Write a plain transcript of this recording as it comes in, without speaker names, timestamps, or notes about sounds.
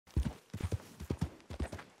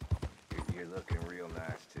You're looking real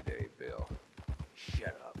nice today, Bill.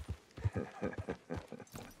 Shut up.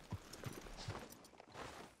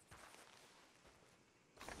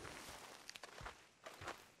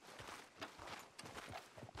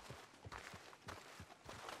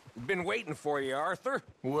 Been waiting for you, Arthur.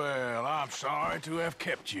 Well, I'm sorry to have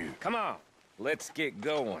kept you. Come on, let's get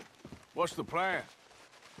going. What's the plan?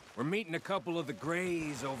 We're meeting a couple of the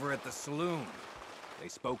Greys over at the saloon. They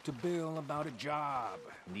spoke to Bill about a job,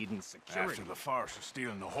 needing security. After the farce of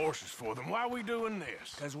stealing the horses for them, why are we doing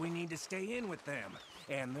this? Because we need to stay in with them,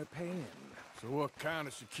 and they're paying. So what kind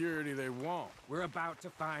of security they want? We're about to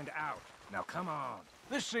find out. Now come on.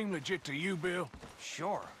 This seem legit to you, Bill?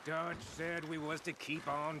 Sure. Dutch said we was to keep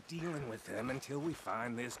on dealing with them until we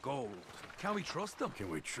find this gold. Can we trust them? Can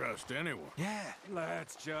we trust anyone? Yeah.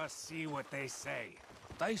 Let's just see what they say.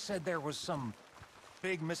 They said there was some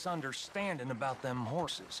big misunderstanding about them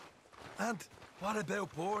horses. And what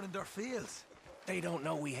about boring their fields? They don't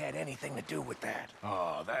know we had anything to do with that.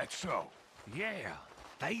 Oh, that's so. Yeah.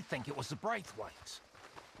 They think it was the Braithwaites.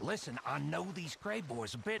 Listen, I know these Grey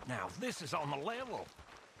boys a bit now. This is on the level.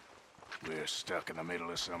 We're stuck in the middle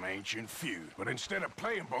of some ancient feud, but instead of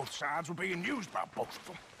playing both sides, we're being used by both of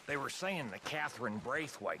them. They were saying that Catherine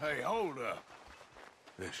Braithwaite... Hey, hold up.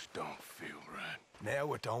 This don't feel right.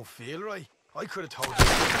 Now it don't feel right. I could have told you.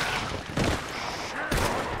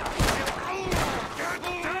 Get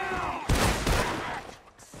down!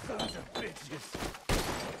 Sons of bitches.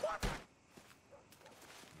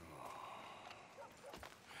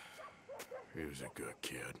 He was a good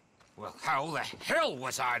kid. Well, how the hell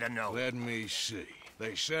was I to know? Let me see.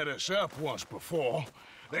 They set us up once before.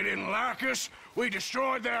 They didn't like us. We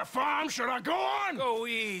destroyed their farm. Should I go on? Go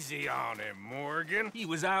easy on him, Morgan. He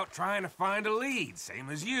was out trying to find a lead. Same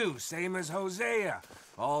as you, same as Hosea.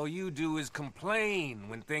 All you do is complain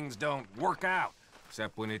when things don't work out.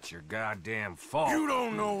 Except when it's your goddamn fault. You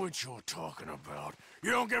don't know what you're talking about.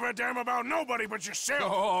 You don't give a damn about nobody but yourself.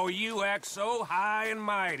 Oh, you act so high and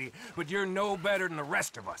mighty, but you're no better than the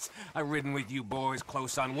rest of us. I've ridden with you boys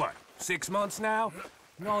close on what, 6 months now?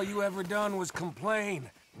 And all you ever done was complain.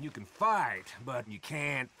 You can fight, but you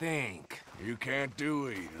can't think. You can't do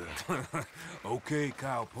either. Okay,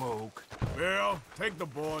 cowpoke. Bill, take the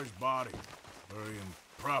boy's body. Bury him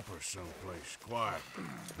proper someplace, quiet.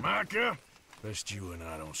 Micah, best you and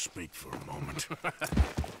I don't speak for a moment.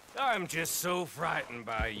 I'm just so frightened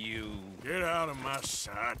by you. Get out of my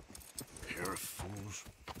sight, pair of fools.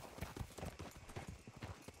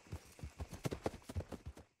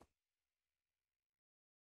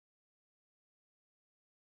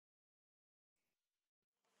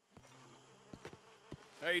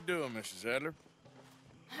 How you doing, Mrs. Adler?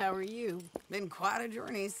 How are you? Been quite a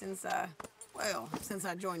journey since I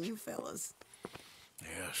joined you fellas.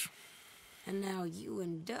 Yes. And now you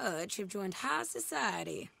and Dutch have joined high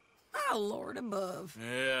society. My lord above.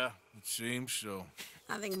 Yeah, it seems so.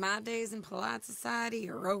 I think my days in polite society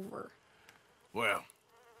are over. Well,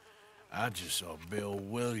 I just saw Bill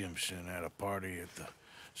Williamson at a party at the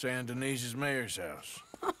San Denise's mayor's house.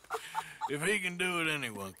 If he can do it,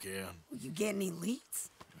 anyone can. Will you get any leads?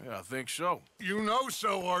 Yeah, I think so. You know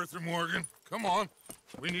so, Arthur Morgan. Come on,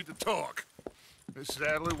 we need to talk. Miss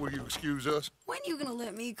Sadler, will you excuse us? When you gonna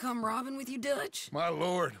let me come robbing with you, Dutch? My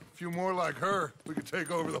lord, a few more like her, we could take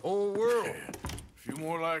over the whole world. Yeah. A few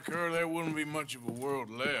more like her, there wouldn't be much of a world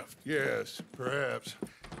left. Yes, perhaps.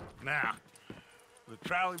 Now, the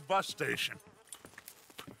trolley bus station.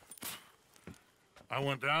 I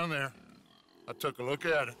went down there. I took a look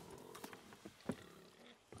at it.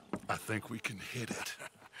 I think we can hit it.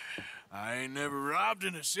 I ain't never robbed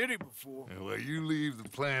in a city before. Yeah, well, you leave the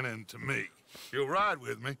planning to me. You'll ride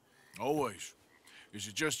with me? Always. Is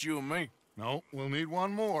it just you and me? No, we'll need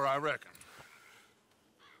one more, I reckon.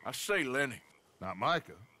 I say Lenny. Not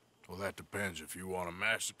Micah. Well, that depends if you want a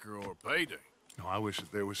massacre or a payday. No, I wish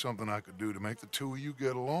that there was something I could do to make the two of you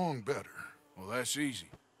get along better. Well, that's easy.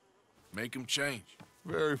 Make them change.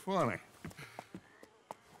 Very funny.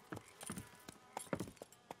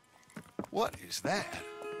 What is that?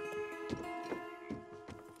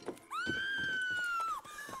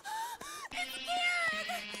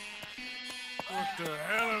 What the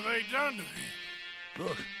hell have they done to me?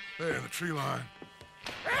 Look, there in the tree line.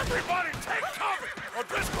 Everybody take cover!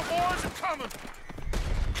 O'Driscoll boys are coming!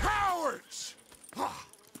 Cowards!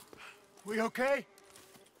 We okay?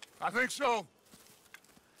 I think so.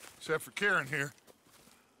 Except for Karen here.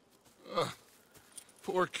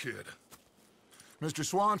 Poor kid. Mr.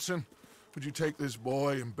 Swanson, would you take this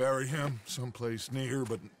boy and bury him someplace near,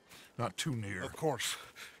 but not too near? Of course.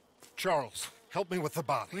 Charles, help me with the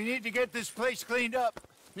body. We need to get this place cleaned up.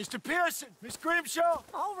 Mr. Pearson, Miss Grimshaw.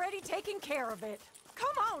 Already taking care of it.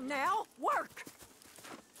 Come on now, work.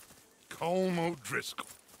 Colm O'Driscoll.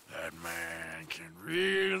 That man can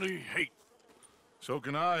really hate. So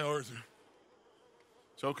can I, Arthur.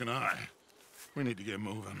 So can I. We need to get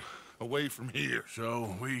moving. Away from here.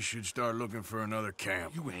 So we should start looking for another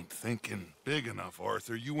camp. You ain't thinking big enough,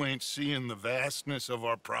 Arthur. You ain't seeing the vastness of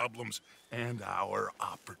our problems and our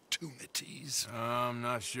opportunities. I'm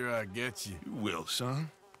not sure I get you. You will, son.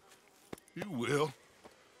 You will.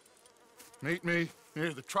 Meet me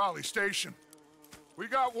near the trolley station. We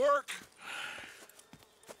got work.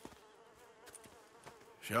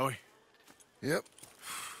 Shall we? Yep.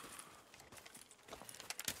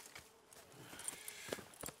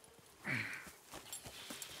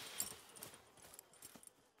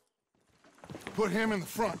 Put him in the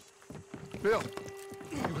front. Bill,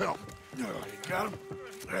 you help. You got him?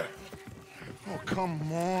 Oh,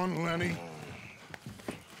 come on, Lenny.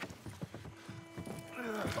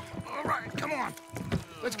 All right, come on.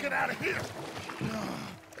 Let's get out of here.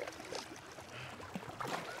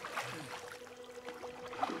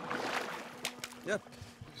 Yep.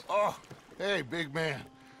 Oh, hey, big man.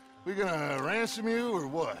 We gonna ransom you or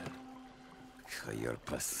what? You're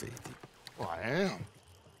pathetic. Well, I am.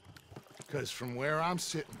 Because from where I'm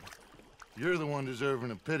sitting, you're the one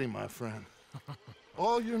deserving of pity, my friend.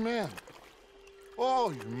 All your men,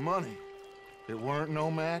 all your money, it weren't no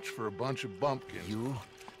match for a bunch of bumpkins. You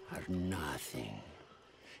are nothing.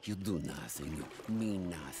 You do nothing. You mean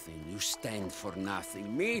nothing. You stand for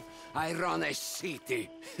nothing. Me, I run a city.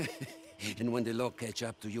 And when the law catch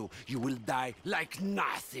up to you, you will die like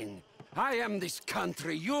nothing. I am this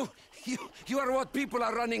country. You are what people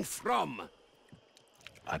are running from.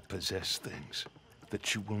 I possess things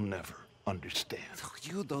that you will never understand.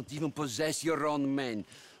 You don't even possess your own men.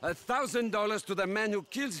 $1,000 to the man who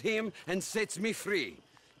kills him and sets me free.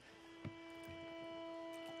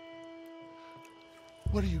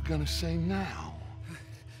 What are you gonna say now?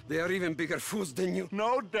 They are even bigger fools than you.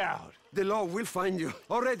 No doubt. The law will find you.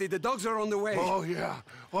 Already, the dogs are on the way. Oh, yeah.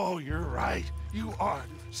 Oh, you're right. You are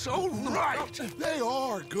so right. They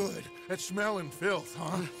are good at smelling filth,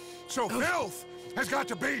 huh? So filth has got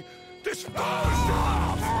to be disposed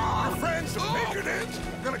of. Your friends, the Pinkertons,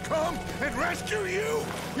 are gonna come and rescue you,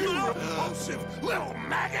 you repulsive little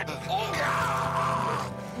maggot.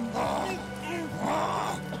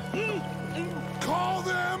 Call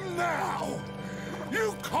them now.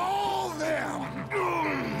 You call them.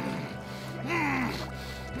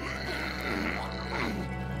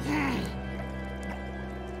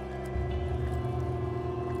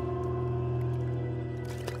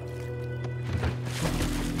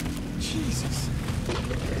 Jesus.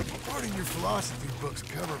 Part of your philosophy books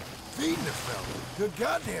cover feeding a fella. Good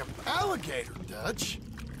goddamn alligator, Dutch.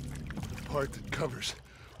 Part that covers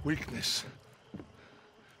weakness.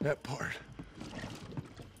 That part.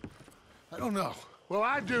 I don't know. Well,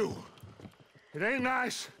 I do. It ain't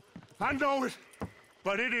nice. I know it.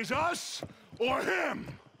 But it is us or him.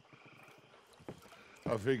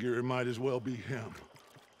 I figure it might as well be him.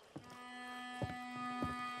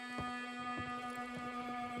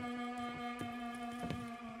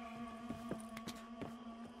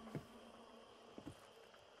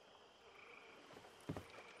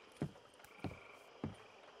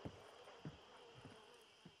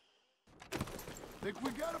 Think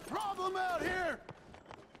we got a problem out here?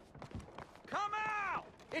 Come out!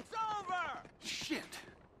 It's over! Shit.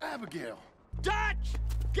 Abigail. Dutch!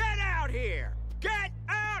 Get out here! Get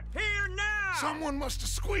out here now! Someone must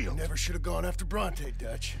have squealed. Never should have gone after Bronte,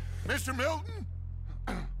 Dutch. Mr. Milton,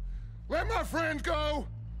 let my friends go.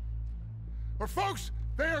 Or folks,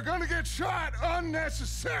 they are gonna get shot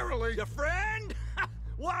unnecessarily. Your friend?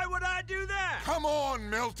 Why would I do that? Come on,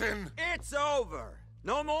 Milton. It's over.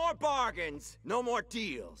 No more bargains, no more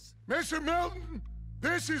deals. Mr. Milton,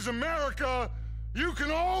 this is America. You can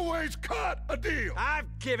always cut a deal.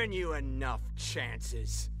 I've given you enough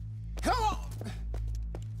chances. Come on!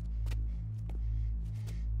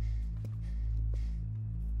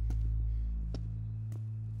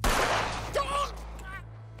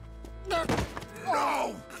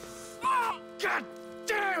 No! God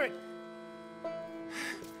damn it!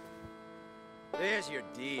 There's your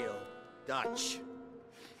deal, Dutch.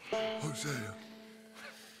 Hosea.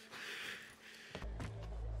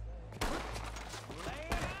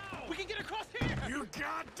 We can get across here! You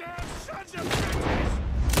goddamn sons of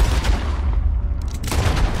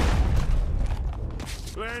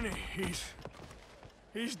bitches! Lenny,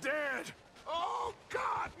 he's dead. Oh,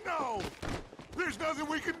 God, no! There's nothing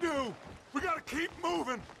we can do. We gotta keep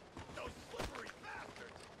moving. Those slippery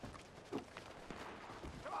bastards!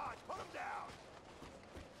 Come on, put them down!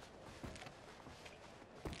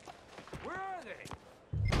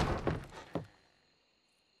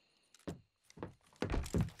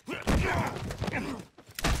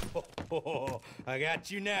 Oh, I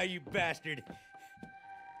got you now, you bastard.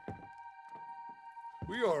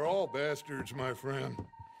 We are all bastards, my friend.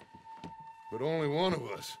 But only one of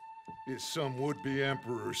us is some would-be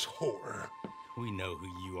emperor's whore. We know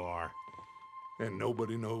who you are. And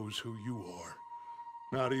nobody knows who you are.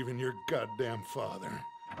 Not even your goddamn father.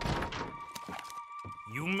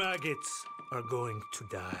 You maggots are going to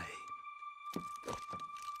die.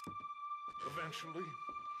 Eventually,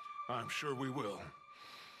 I'm sure we will.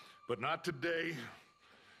 But not today,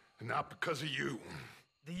 and not because of you.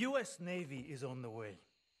 The U.S. Navy is on the way.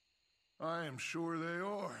 I am sure they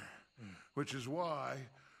are. Which is why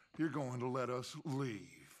you're going to let us leave.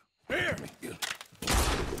 Here!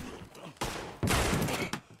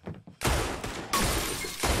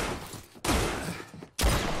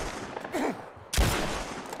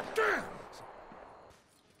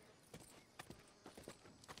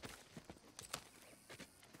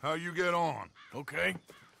 How you get on? Okay.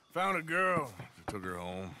 Found a girl. Took her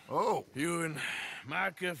home. Oh. You and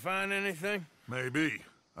Micah find anything? Maybe.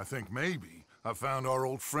 I think maybe I found our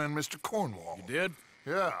old friend, Mr. Cornwall. You did?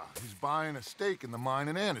 Yeah, he's buying a stake in the mine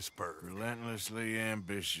in Annisburg. Relentlessly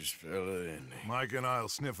ambitious fella, isn't he? Mike and I'll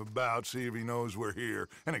sniff about, see if he knows we're here,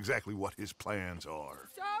 and exactly what his plans are.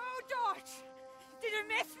 So, Dutch, did you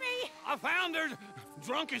miss me? I found her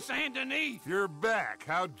drunk in Saint Denis. You're back.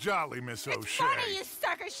 How jolly, Miss O'Shea. It's funny, you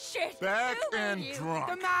sack of shit. Back Who are and you? drunk.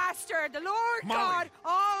 The Master, the Lord Molly, God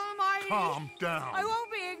Almighty. calm down. I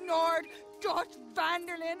won't be ignored. Dutch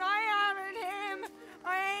Vanderlyn, I am him.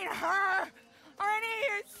 I ain't her. Or any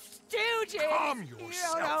of your stooges. Calm You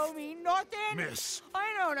yourself. don't owe me nothing. Miss. I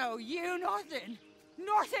don't owe you nothing.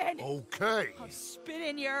 Nothing. Okay. I'll spit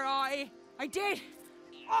in your eye. I did.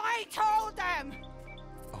 I told them.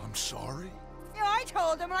 I'm sorry? Yeah, I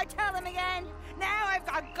told them and I tell them again. Now I've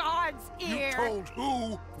got God's ear. You told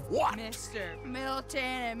who what? Mr. Milton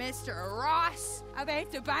and Mr. Ross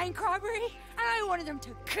about the bank robbery, and I wanted them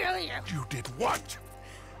to kill you. You did what?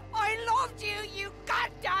 I loved you, you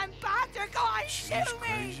goddamn bastard! Go on, She's shoot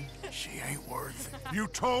crazy. me! She ain't worth it. You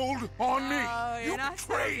told on me. Oh, you're You not so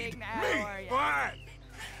betrayed big now, me. are you? What?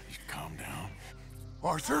 Calm down.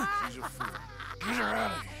 Arthur? She's a fool. Get her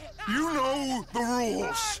out of here. You know the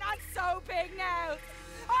rules. Oh, not so big now.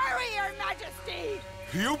 Are we, Your Majesty?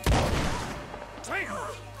 You...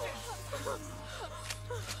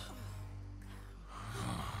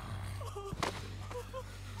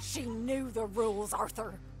 She knew the rules,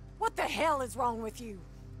 Arthur. What the hell is wrong with you?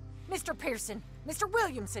 Mr. Pearson, Mr.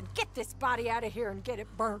 Williamson, get this body out of here and get it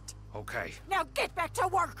burnt. Okay. Now get back to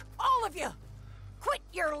work, all of you! Quit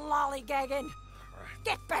your lollygagging!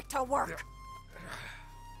 Get back to work!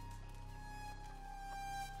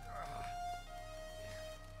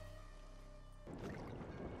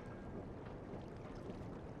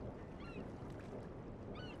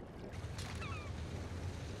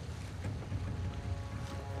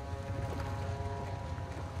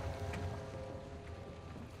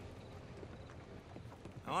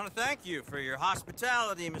 I want to thank you for your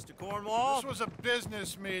hospitality, Mr. Cornwall. This was a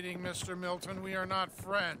business meeting, Mr. Milton. We are not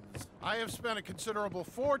friends. I have spent a considerable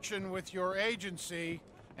fortune with your agency,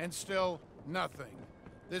 and still nothing.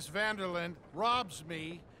 This Vanderlyn robs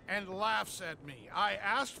me and laughs at me. I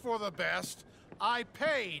asked for the best. I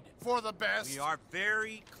paid for the best. We are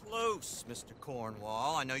very close, Mr.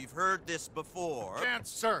 Cornwall. I know you've heard this before. Chance,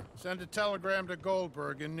 sir. Send a telegram to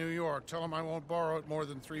Goldberg in New York. Tell him I won't borrow it more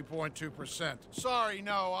than 3.2%. Sorry,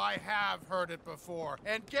 no, I have heard it before.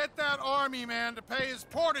 And get that army man to pay his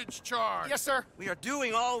portage charge. Yes, sir. We are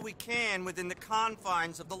doing all we can within the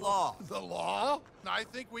confines of the law. The law? I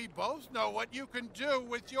think we both know what you can do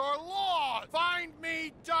with your law. Find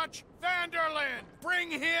me Dutch Vanderlyn.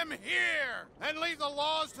 Bring him here. And leave the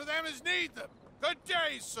laws to them as need them. Good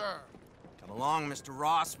day, sir. Come along, Mr.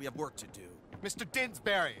 Ross. We have work to do. Mr.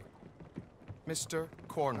 Didsbury. Mr.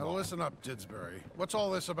 Cornwall. Now listen up, Didsbury. What's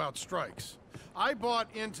all this about strikes? I bought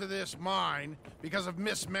into this mine because of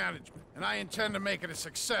mismanagement, and I intend to make it a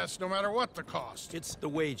success no matter what the cost. It's the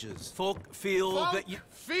wages. Folk feel that you...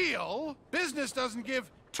 Feel? Business doesn't give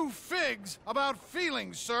two figs about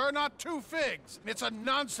feelings, sir, not two figs. It's a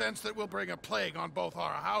nonsense that will bring a plague on both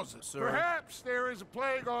our houses, sir. Perhaps there is a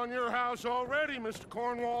plague on your house already, Mr.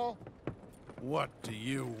 Cornwall. What do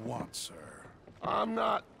you want, sir? I'm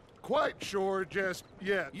not quite sure just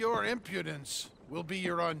yet. Your impudence will be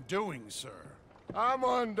your undoing, sir. I'm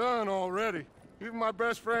undone already. Even my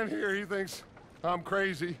best friend here, he thinks I'm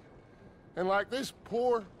crazy. And like this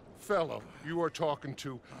poor fellow you are talking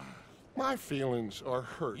to, my feelings are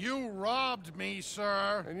hurt. You robbed me,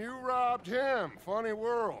 sir. And you robbed him. Funny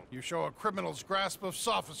world. You show a criminal's grasp of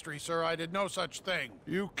sophistry, sir. I did no such thing.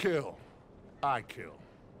 You kill. I kill.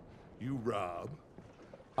 You rob,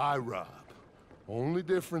 I rob. Only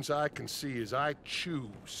difference I can see is I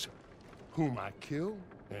choose whom I kill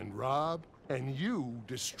and rob, and you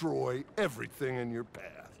destroy everything in your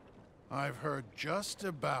path. I've heard just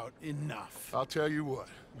about enough. I'll tell you what,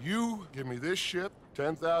 you give me this ship,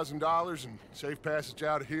 $10,000 and safe passage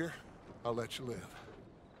out of here, I'll let you live.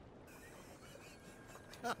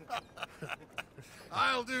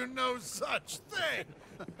 I'll do no such thing.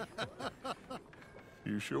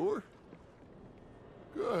 You sure?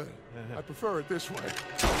 Good. I prefer it this way.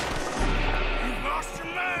 You've lost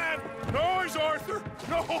your man! Noise, Arthur!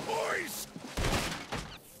 Noise!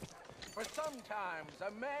 For sometimes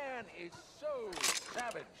a man is so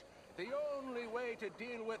savage, the only way to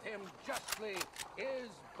deal with him justly is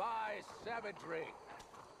by savagery.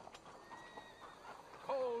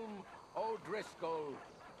 Colm O'Driscoll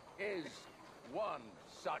is one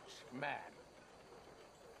such man.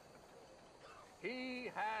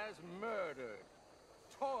 He has murdered,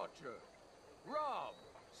 tortured, robbed,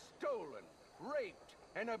 stolen, raped,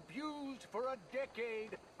 and abused for a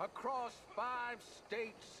decade across 5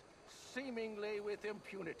 states, seemingly with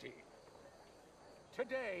impunity.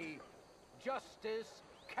 Today, justice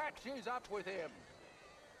catches up with him.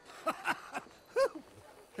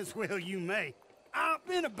 As well you may. I've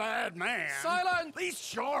been a bad man. Silence! These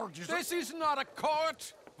charges are... This is not a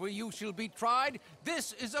court where you shall be tried.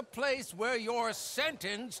 This is a place where your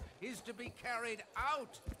sentence is to be carried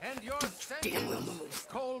out. And your sentence,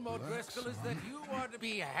 Colm O'Driscoll, is that you are to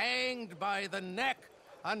be hanged by the neck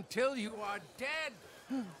until you are dead.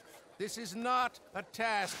 This is not a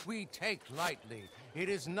task we take lightly. It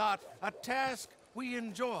is not a task we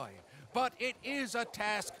enjoy. But it is a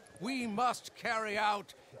task we must carry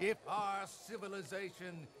out if our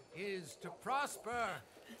civilization is to prosper.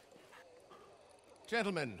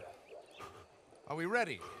 Gentlemen, are we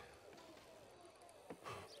ready?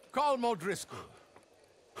 Colm O'Driscoll,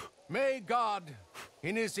 may God,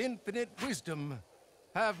 in his infinite wisdom,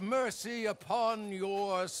 have mercy upon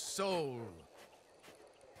your soul.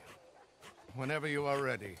 Whenever you are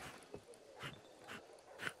ready.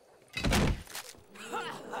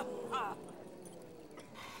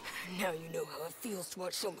 Now you know how it feels to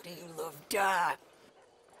watch somebody you love die.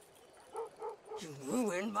 You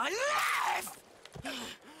ruined my life! Okay,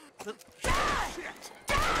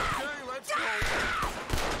 let's go.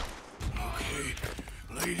 Okay,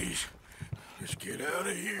 ladies, let's get out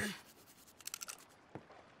of here.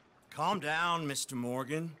 Calm down, Mr.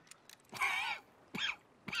 Morgan.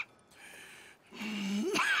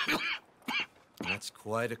 That's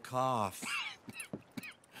quite a cough.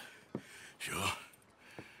 Sure.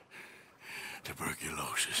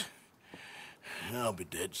 Tuberculosis. I'll be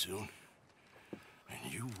dead soon.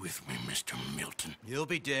 And you with me, Mr. Milton. You'll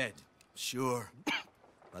be dead, sure.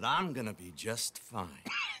 But I'm gonna be just fine.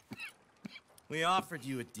 We offered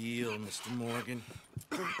you a deal, Mr. Morgan.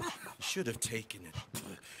 You should have taken it.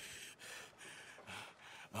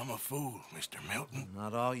 I'm a fool, Mr. Milton.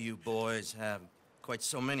 Not all you boys have quite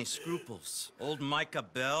so many scruples. Old Micah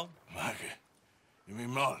Bell. Micah? You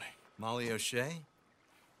mean Molly? Molly O'Shea?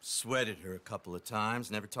 Sweated her a couple of times,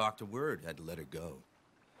 never talked a word, had to let her go.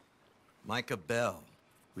 Micah Bell.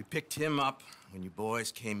 We picked him up when you boys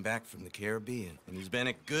came back from the Caribbean, and he's been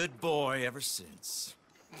a good boy ever since.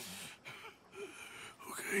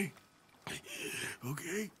 Okay.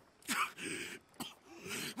 Okay.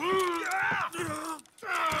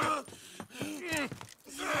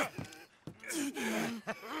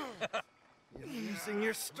 You're losing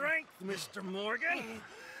your strength, Mr. Morgan.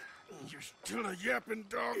 You're still a yapping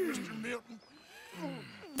dog, Mr. Milton.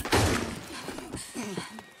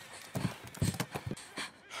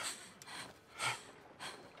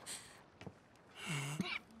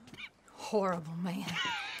 Horrible man.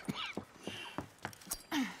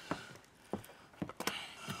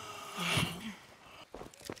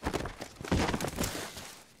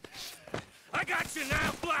 I got you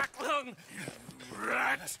now, Black Lung! You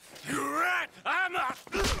rat! You rat! I'm a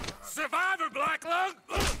survivor, Black Lung!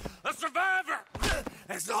 A survivor!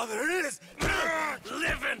 That's all there is!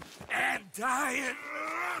 Living and dying!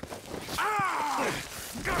 Oh,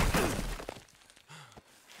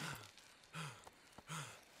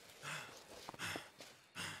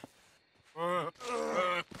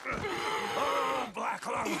 Black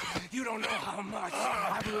Lung, you don't know how much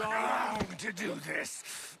I've longed to do this.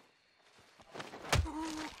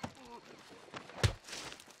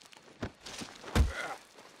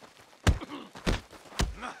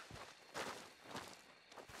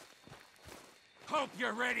 Hope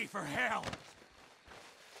you're ready for hell.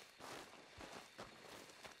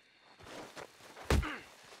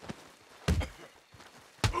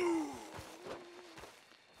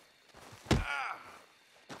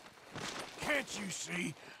 Can't you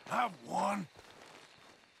see? I've won.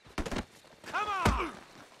 Come on!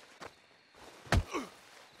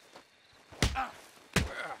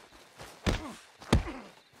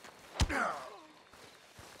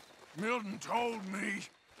 Milton told me.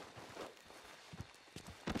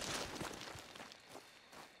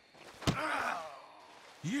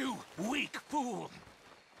 You weak fool!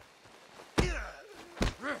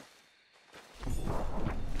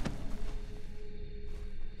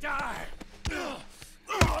 Die!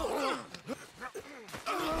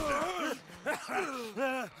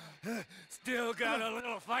 Still got a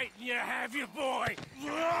little fight in you, have you, boy?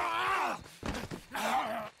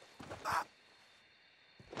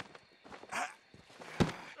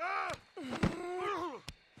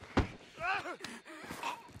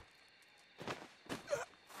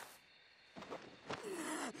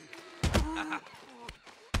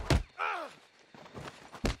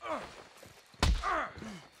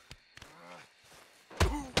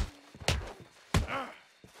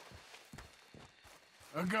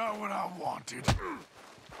 I got what I wanted.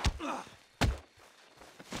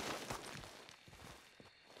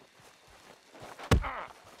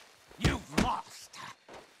 You've lost.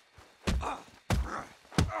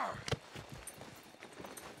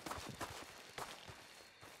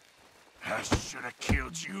 I should have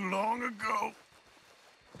killed you long ago.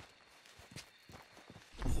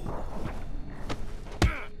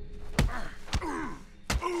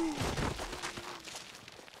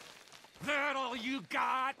 That all you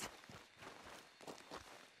got?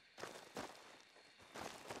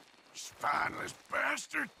 Spineless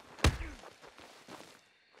bastard.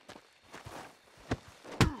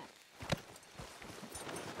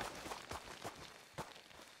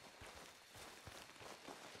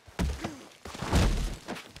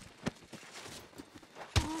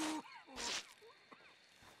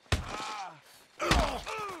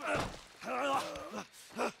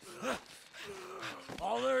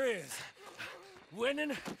 All there is.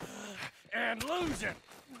 Winning and losing.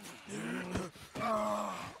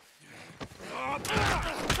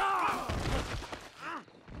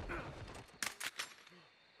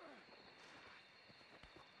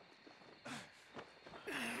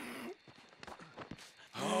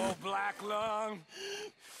 Oh, Black Lung.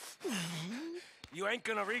 You ain't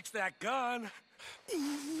gonna reach that gun.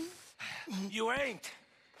 You ain't.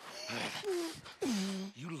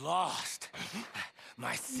 You lost,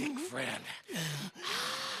 my sick friend.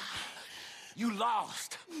 You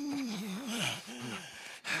lost. In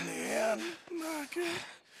the end, Micah,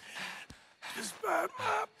 despite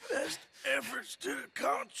my best efforts to the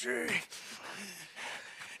contrary,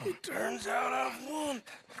 it turns out I've won.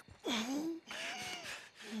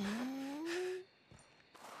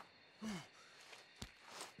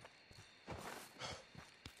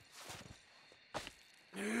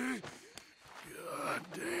 God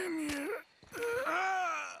damn you.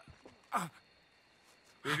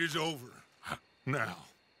 It is over. Now,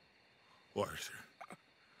 Arthur.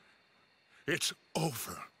 It's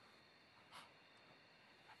over.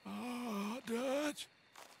 Oh, Dutch.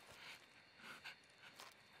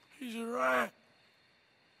 He's right.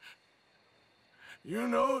 You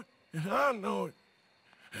know it, and I know it.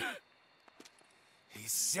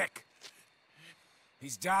 He's sick.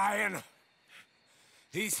 He's dying.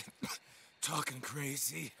 He's talking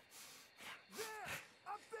crazy. There!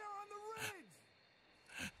 Up there on the ridge!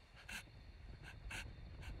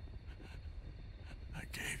 I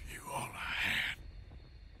gave you all I had.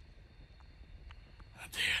 I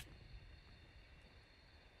did.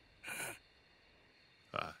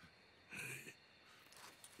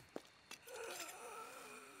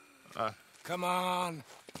 Come on.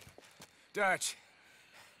 Dutch.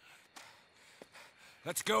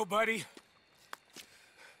 Let's go, buddy.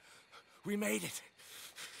 We made it.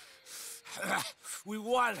 We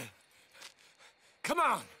won. Come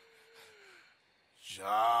on.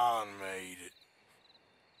 John made it.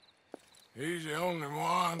 He's the only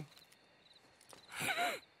one.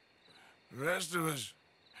 The rest of us...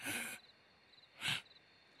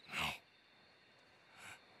 No.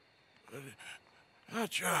 But I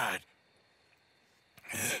tried.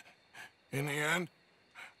 In the end,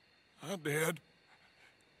 I did.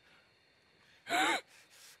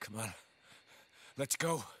 Come on. Let's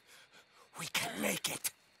go. We can make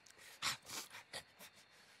it.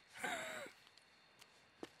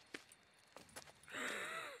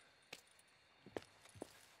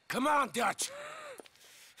 Come on, Dutch.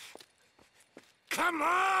 Come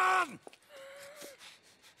on!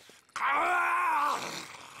 Ah!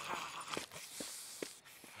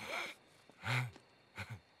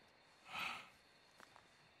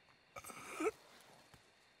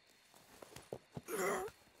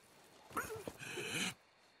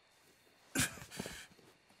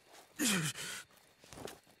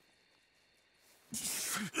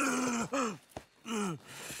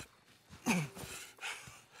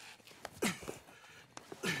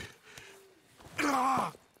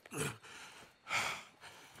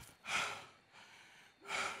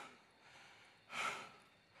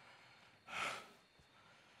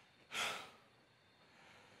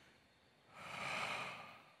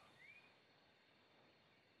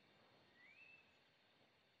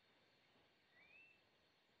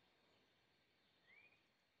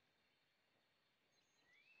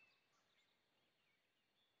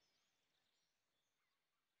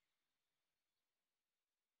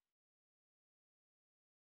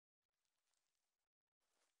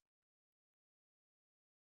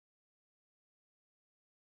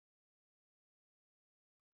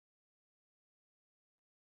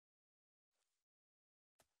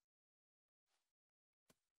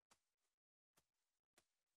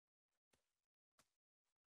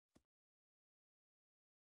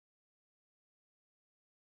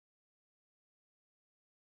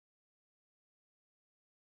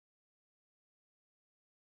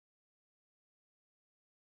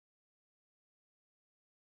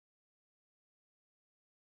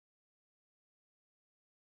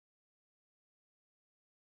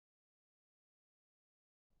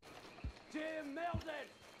 Jim Milton!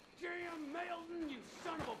 Jim Milton, you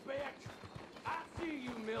son of a bitch! I see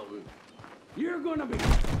you, Milton. You're gonna be...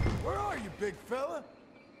 Where are you, big fella?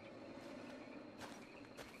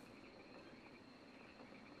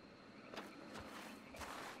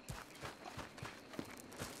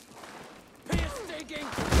 Piss stinking,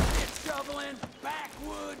 shit shoveling,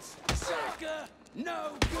 backwoods, sucker,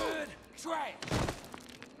 no good, trash!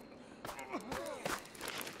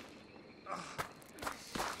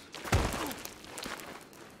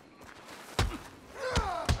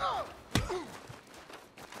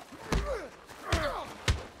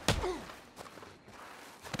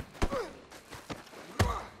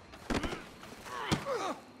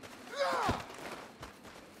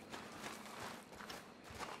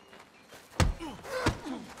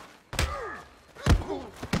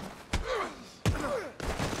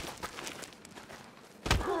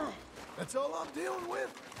 That's all I'm dealing with?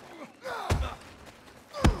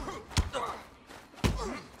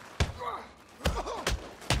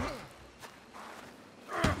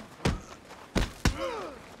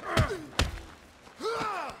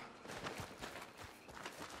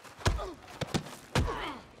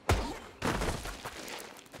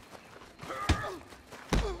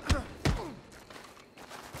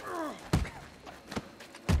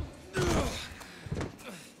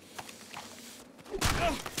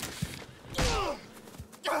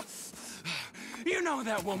 You know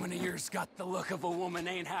that woman of yours got the look of a woman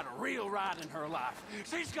ain't had a real ride in her life.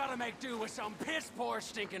 She's gotta make do with some piss-poor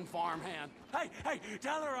stinking farmhand. Hey,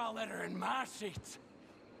 tell her I'll let her in my sheets.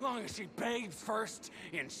 Long as she bathes first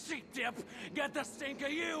in sheep dip, get the stink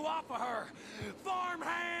of you off of her.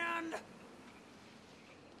 Farmhand!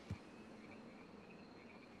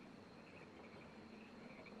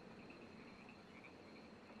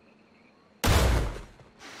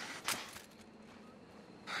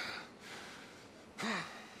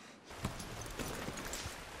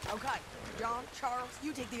 Okay, John, Charles,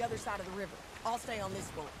 you take the other side of the river. I'll stay on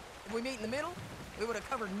this boat. If we meet in the middle, we would have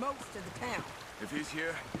covered most of the town. If he's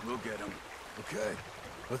here, we'll get him. Okay,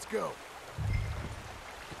 let's go.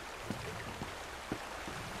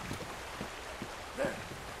 There.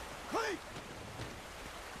 Cleek!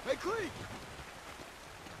 Hey, Cleek!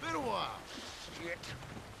 Been a while. Shit.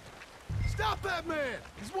 Stop that man!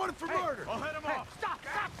 He's wanted for murder! I'll head him off.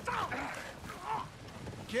 Stop!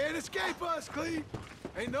 Can't escape us, Cleek!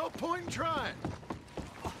 Ain't no point in trying.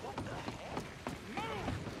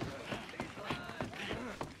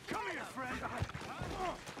 Come here, friend.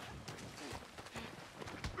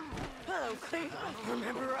 Hello, Cleek.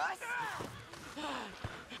 Remember us?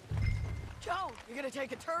 Joe, you gonna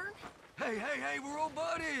take a turn? Hey, we're all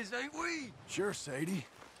buddies, ain't we? Sure, Sadie.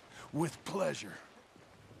 With pleasure.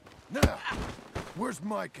 Now, where's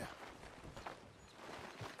Micah?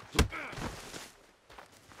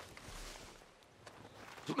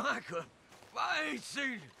 Micah, I ain't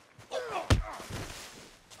seen it. I believe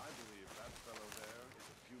that fellow there is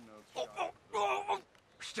a few notes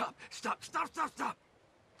shy. Stop.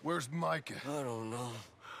 Where's Micah? I don't know.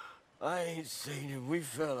 I ain't seen him. We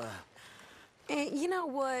fell out. You know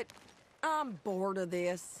what? I'm bored of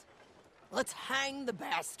this. Let's hang the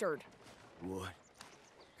bastard. What?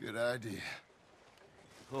 Good idea.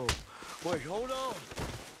 Oh, wait, hold on.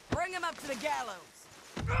 Bring him up to the gallows.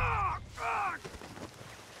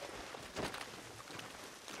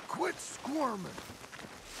 Quit squirming.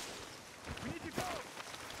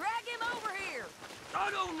 Drag him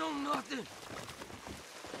I don't know nothing.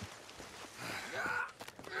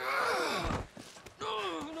 No.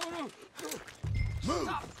 Move!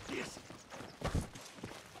 Stop this.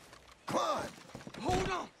 Climb! Hold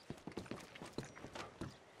on.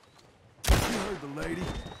 You heard the lady.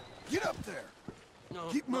 Get up there! No.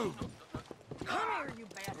 Keep moving. Come here, you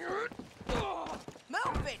bastard.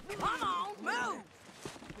 Move it! Come on, move!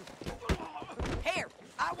 Here,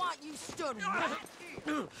 I want you stood right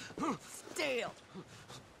here. Still.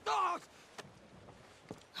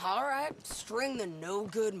 All right, string the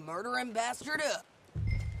no-good murdering bastard up.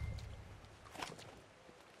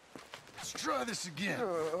 Let's try this again.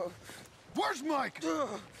 Where's Mike?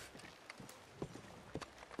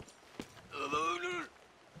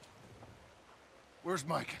 Where's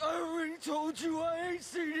Mike? I already told you I ain't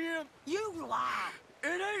seen him. You lie.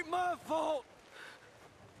 It ain't my fault.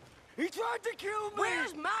 He tried to kill me.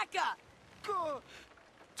 Where's Micah?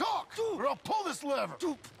 Talk, or I'll pull this lever.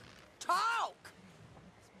 Talk.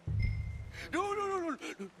 No.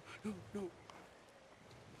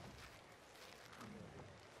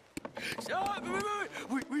 Stop!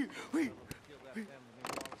 Wait.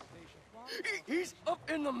 He's up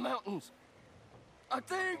in the mountains. I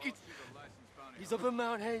think he's up in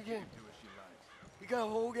Mount Hagen. He got a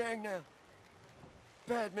whole gang now.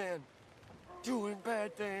 Bad man, doing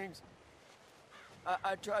bad things.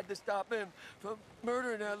 I tried to stop him from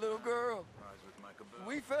murdering that little girl.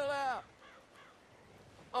 We fell out.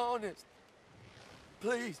 Honest.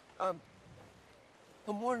 Please, I'm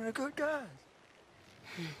one of the good guys.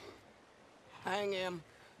 Hang him.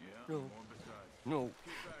 No.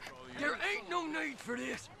 There ain't no need for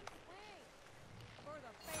this.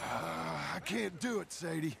 I can't do it,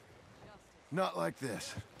 Sadie. Not like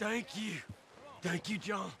this. Thank you,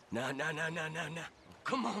 John. Nah.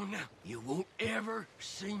 Come on now. You won't ever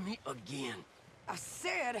see me again. I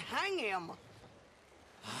said hang him.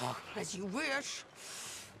 As you wish.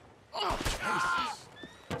 Oh,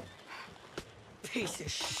 piece of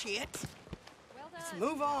shit. Let's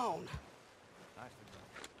move on.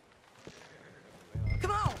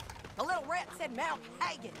 Come on. The little rat said Mount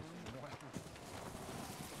Hagen.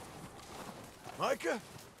 Micah,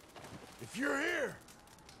 if you're here,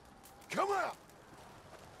 come out.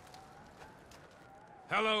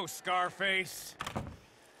 Hello, Scarface.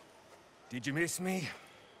 Did you miss me?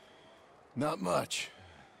 Not much.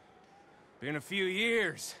 Been a few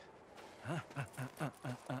years.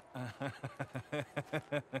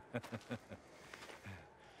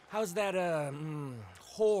 How's that,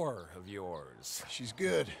 whore of yours? She's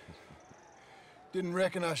good. Didn't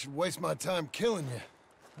reckon I should waste my time killing you.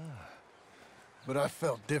 But I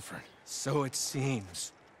felt different. So it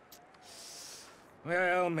seems.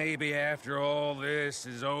 Well, maybe after all this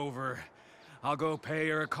is over, I'll go pay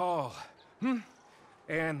her a call.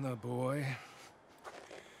 And the boy.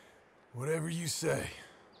 Whatever you say.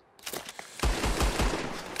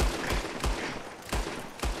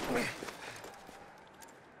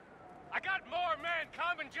 I got more men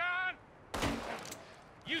coming, John!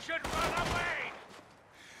 You should run away!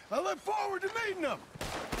 I look forward to meeting them!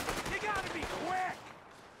 You gotta be quick!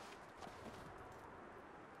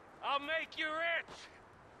 I'll make you rich!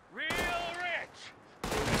 Real rich!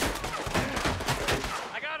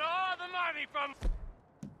 I got all the money from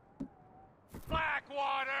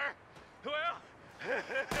Blackwater! Well,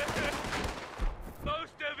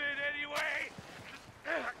 most of it anyway.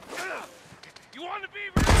 You want to be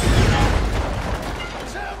rich?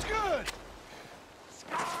 Sounds good!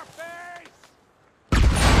 Scarface!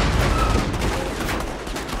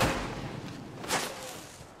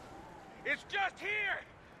 It's just here!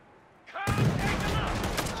 Come take a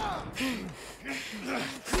look!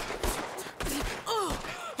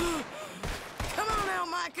 Come on now,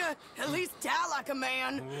 Micah. At least die like a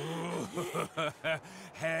man.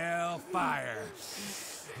 Hellfire.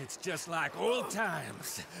 It's just like old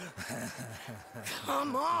times.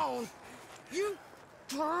 Come on. You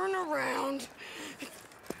turn around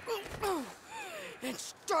and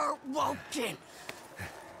start walking.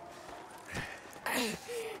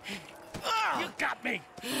 You got me!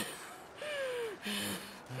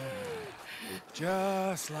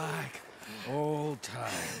 Just like old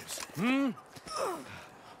times,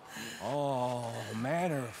 All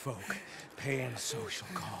manner of folk paying social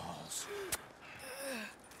calls.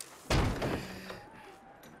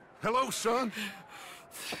 Hello, son.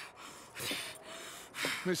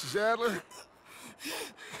 Mrs. Adler.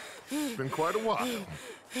 It's been quite a while.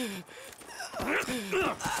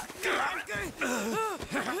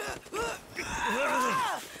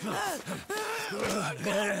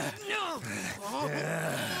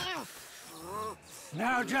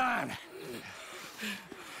 Now, John.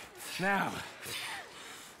 Now,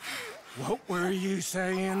 What were you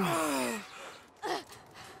saying?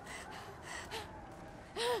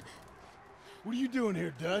 What are you doing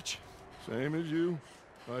here, Dutch? Same as you,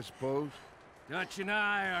 I suppose. Dutch and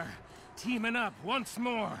I are teaming up once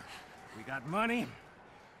more. We got money.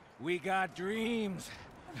 We got dreams.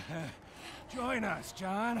 Join us,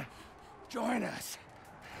 John. Join us.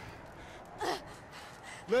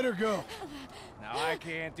 Let her go. Now, I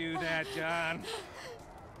can't do that, John.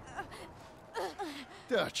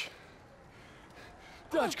 Dutch.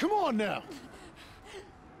 Dutch, come on now.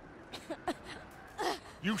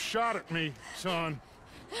 You shot at me, son.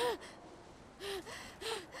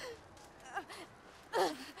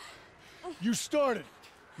 You started.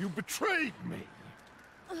 You betrayed me.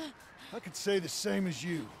 I could say the same as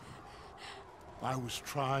you. I was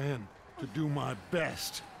trying to do my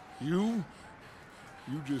best. You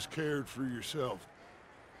just cared for yourself.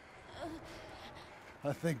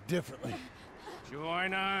 I think differently.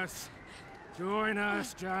 Join us. Join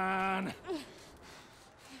us, John.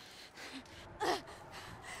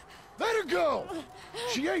 Let her go!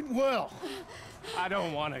 She ain't well. I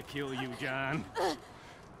don't want to kill you, John.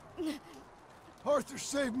 Arthur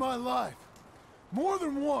saved my life. More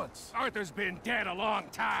than once. Arthur's been dead a long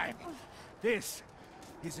time. This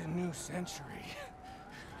is a new century.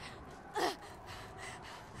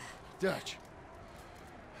 Dutch.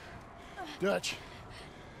 Dutch.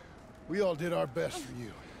 We all did our best for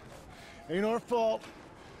you. Ain't our fault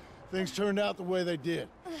things turned out the way they did.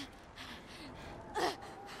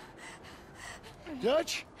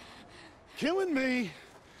 Dutch, killing me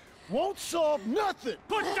won't solve nothing.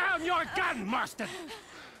 Put down your gun, Marston!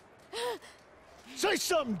 Say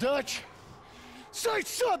something, Dutch. Say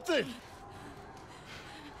something!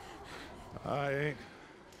 I ain't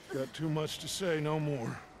got too much to say no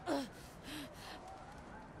more.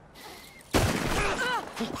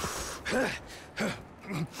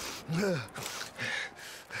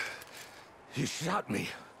 You shot me.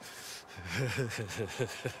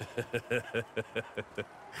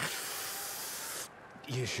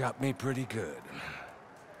 You shot me pretty good.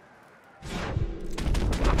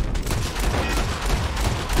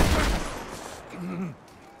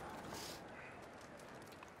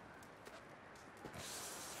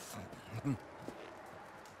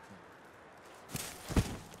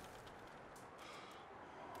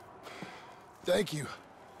 Thank you.